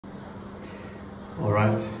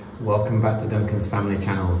Alright, welcome back to Duncan's Family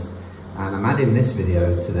Channels, and I'm adding this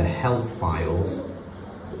video to the health files.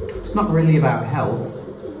 It's not really about health,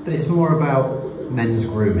 but it's more about men's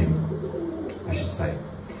grooming, I should say.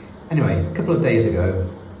 Anyway, a couple of days ago,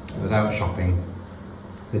 I was out shopping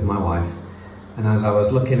with my wife, and as I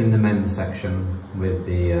was looking in the men's section with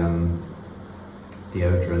the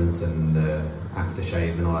deodorant and the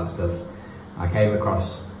aftershave and all that stuff, I came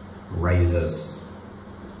across razors.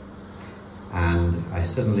 And I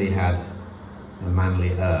suddenly had a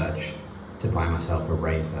manly urge to buy myself a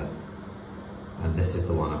razor. And this is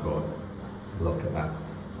the one I bought. Look at that.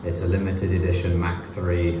 It's a limited edition Mach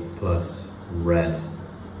 3 Plus red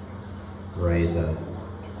razor.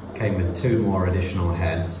 Came with 2 more additional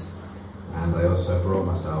heads. And I also brought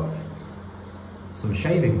myself some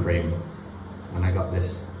shaving cream. And I got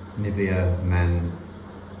this Nivea Men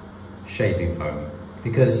shaving foam.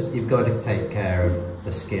 Because you've got to take care of the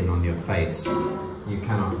skin on your face. You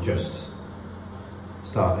cannot just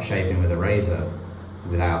start shaving with a razor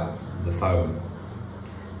without the foam.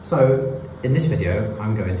 So in this video,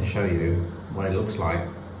 I'm going to show you what it looks like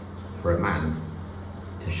for a man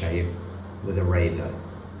to shave with a razor.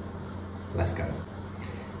 Let's go.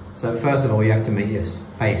 So first of all, you have to make your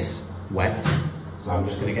face wet. So I'm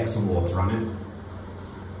just going to get some water on it.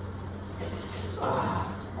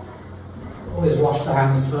 Always wash the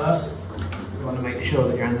hands first. You want to make sure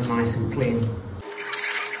that your hands are nice and clean.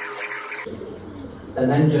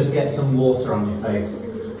 And then just get some water on your face.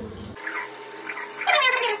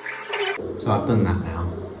 So I've done that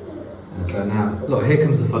now. And so now, look, here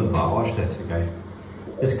comes the fun part. Watch this, okay?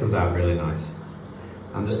 This comes out really nice.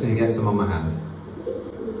 I'm just going to get some on my hand.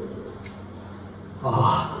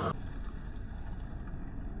 Oh.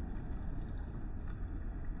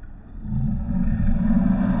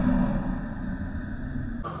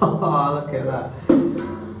 Oh, look at that.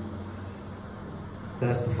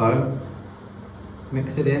 There's the foam.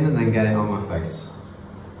 Mix it in and then get it on my face.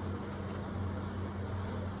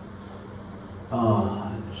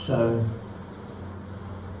 Oh,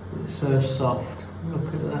 it's so soft.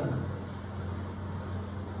 Look at that.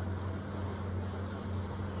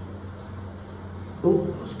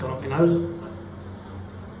 Oh, it's got up my nose.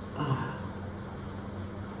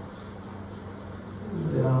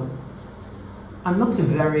 Yeah. I'm not a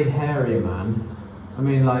very hairy man. I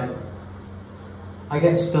mean, like, I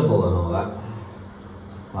get stubble and all that,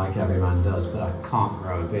 like every man does, but I can't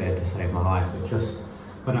grow a beard to save my life. It just,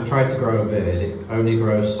 when I try to grow a beard, it only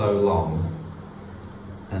grows so long,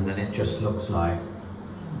 and then it just looks like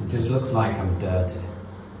I'm dirty.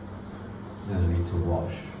 And I need to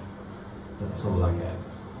wash. That's all I get.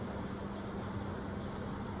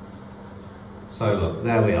 So look,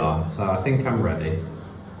 there we are. So I think I'm ready.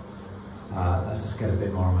 Let's just get a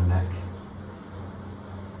bit more on my neck.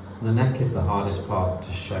 The neck is the hardest part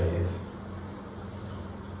to shave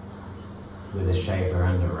with a shaver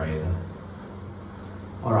and a razor.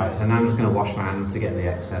 Alright, so now I'm just going to wash my hands to get the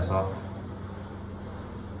excess off.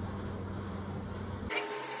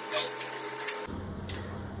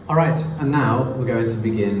 Alright, and now we're going to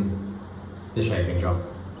begin the shaving job.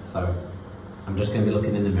 So I'm just going to be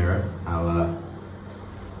looking in the mirror. I'll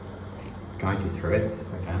guide you through it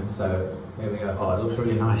if I can. So here we go. Oh, it looks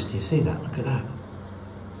really nice. Do you see that? Look at that.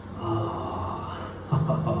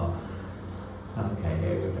 Oh. Okay,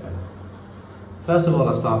 here we go. First of all,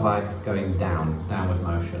 I'll start by going downward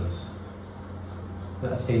motions.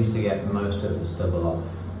 That seems to get most of the stubble off.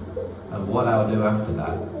 And what I'll do after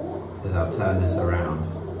that is I'll turn this around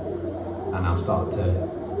and I'll start to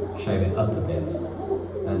shave it up a bit.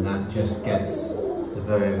 And that just gets the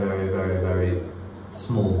very, very, very, very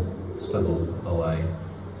small stubble away.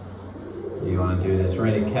 You want to do this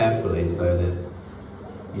really carefully so that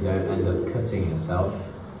you don't end up cutting yourself.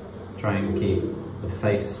 Try and keep the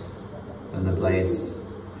face and the blades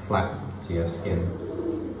flat to your skin.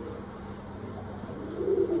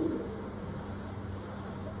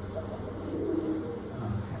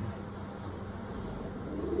 Okay.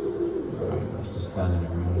 Alright, let's just turn it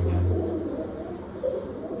around again.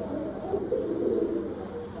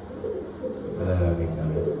 There we go.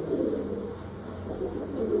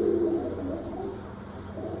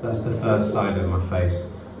 That's the first side of my face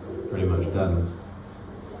pretty much done.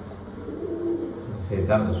 See,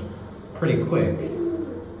 that was pretty quick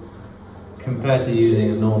compared to using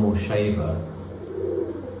a normal shaver.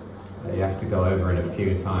 You have to go over it a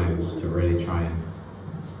few times to really try and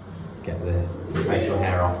get the facial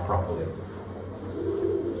hair off properly.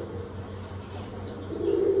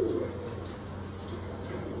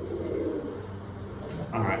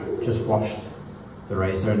 Alright, just washed the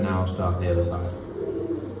razor and now I'll start the other side.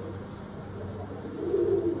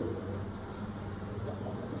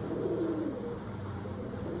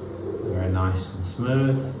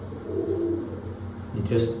 smooth. You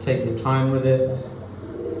just take your time with it.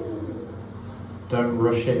 Don't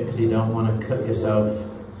rush it because you don't want to cut yourself.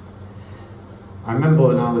 I remember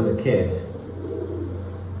when I was a kid,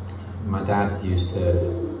 my dad used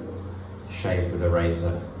to shave with a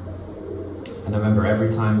razor. And I remember every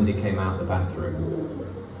time that he came out of the bathroom,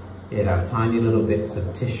 he'd have tiny little bits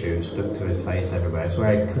of tissue stuck to his face everywhere. It's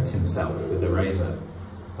where he'd cut himself with a razor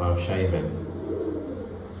while shaving.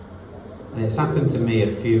 And it's happened to me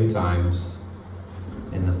a few times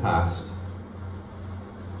in the past,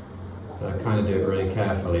 but I kind of do it really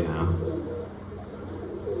carefully now.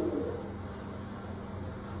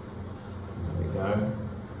 There we go.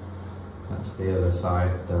 That's the other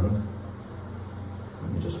side done.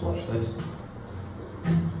 Let me just wash this.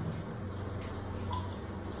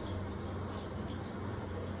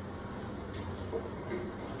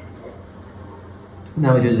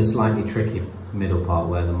 Now we do the slightly tricky middle part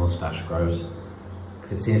where the moustache grows,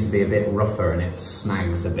 because it seems to be a bit rougher and it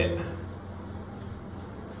snags a bit.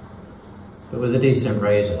 But with a decent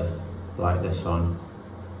razor like this one,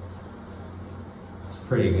 it's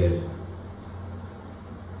pretty good.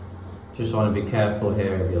 Just want to be careful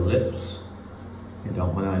here of your lips. You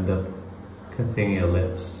don't want to end up cutting your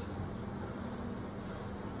lips.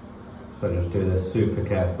 So just do this super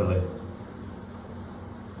carefully.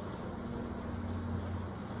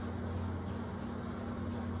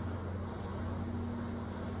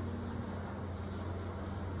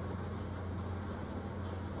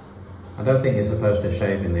 I don't think you're supposed to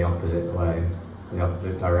shave in the opposite way, the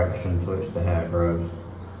opposite direction to which the hair grows.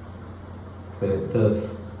 But it does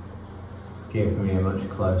give me a much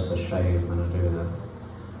closer shave when I do that.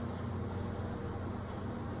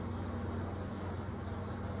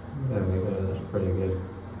 There we go, that's pretty good.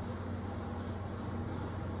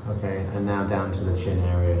 Okay, and now down to the chin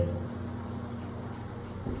area.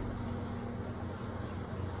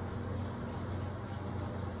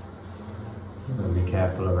 Be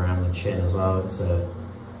careful around the chin as well. It's an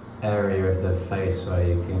area of the face where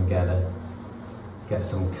you can get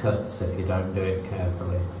some cuts if you don't do it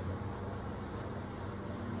carefully.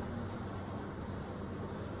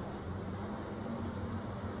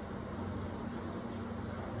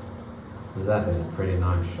 But that is a pretty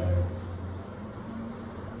nice shave.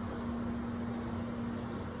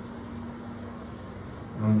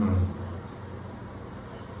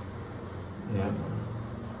 Yeah.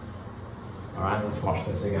 Alright, let's wash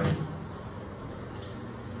this again.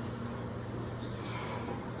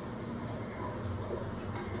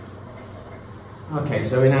 Okay,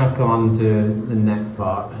 so we now come on to the neck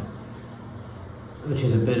part, which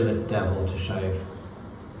is a bit of a devil to shave,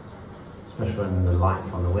 especially when the light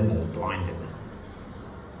from the window is blinding.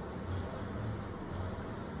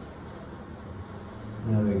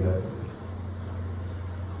 There we go.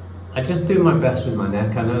 I just do my best with my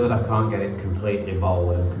neck. I know that I can't get it completely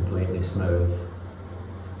bold and completely smooth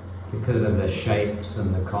because of the shapes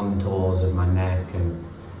and the contours of my neck and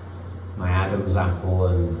my Adam's apple,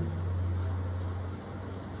 and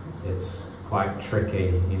it's quite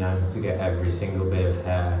tricky, you know, to get every single bit of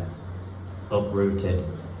hair uprooted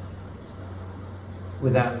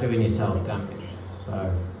without doing yourself damage.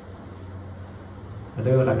 So I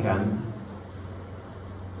do what I can.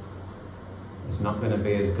 It's not going to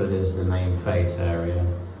be as good as the main face area.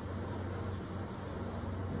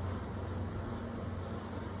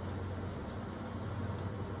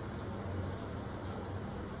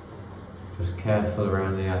 Just careful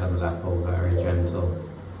around the Adam's apple, very gentle.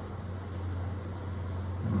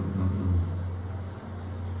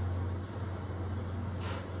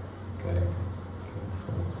 Okay,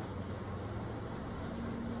 careful.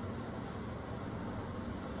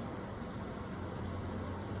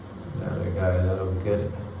 There we go, that looks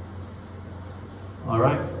good.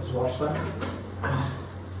 Alright, let's wash that.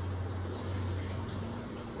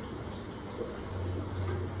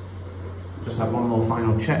 Just have one more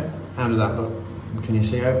final check. How does that look? Can you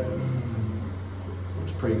see out?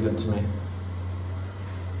 Looks pretty good to me.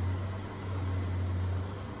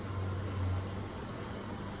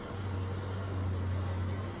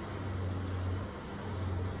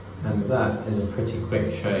 And that is a pretty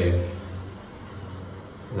quick shave.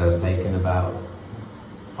 That was taken about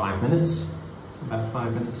 5 minutes. About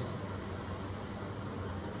 5 minutes.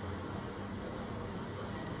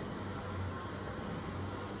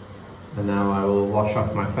 And now I will wash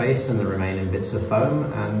off my face and the remaining bits of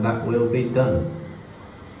foam, and that will be done.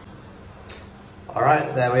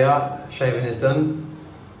 Alright, there we are. Shaving is done.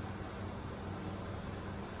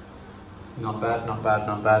 Not bad, not bad,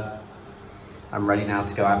 not bad. I'm ready now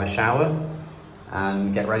to go have a shower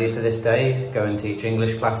and get ready for this day, go and teach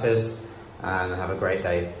English classes and have a great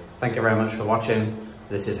day. Thank you very much for watching.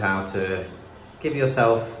 This is how to give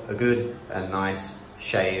yourself a good and nice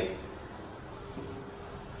shave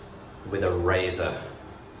with a razor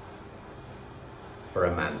for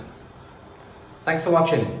a man. Thanks for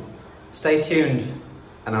watching. Stay tuned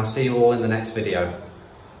and I'll see you all in the next video.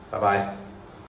 Bye bye.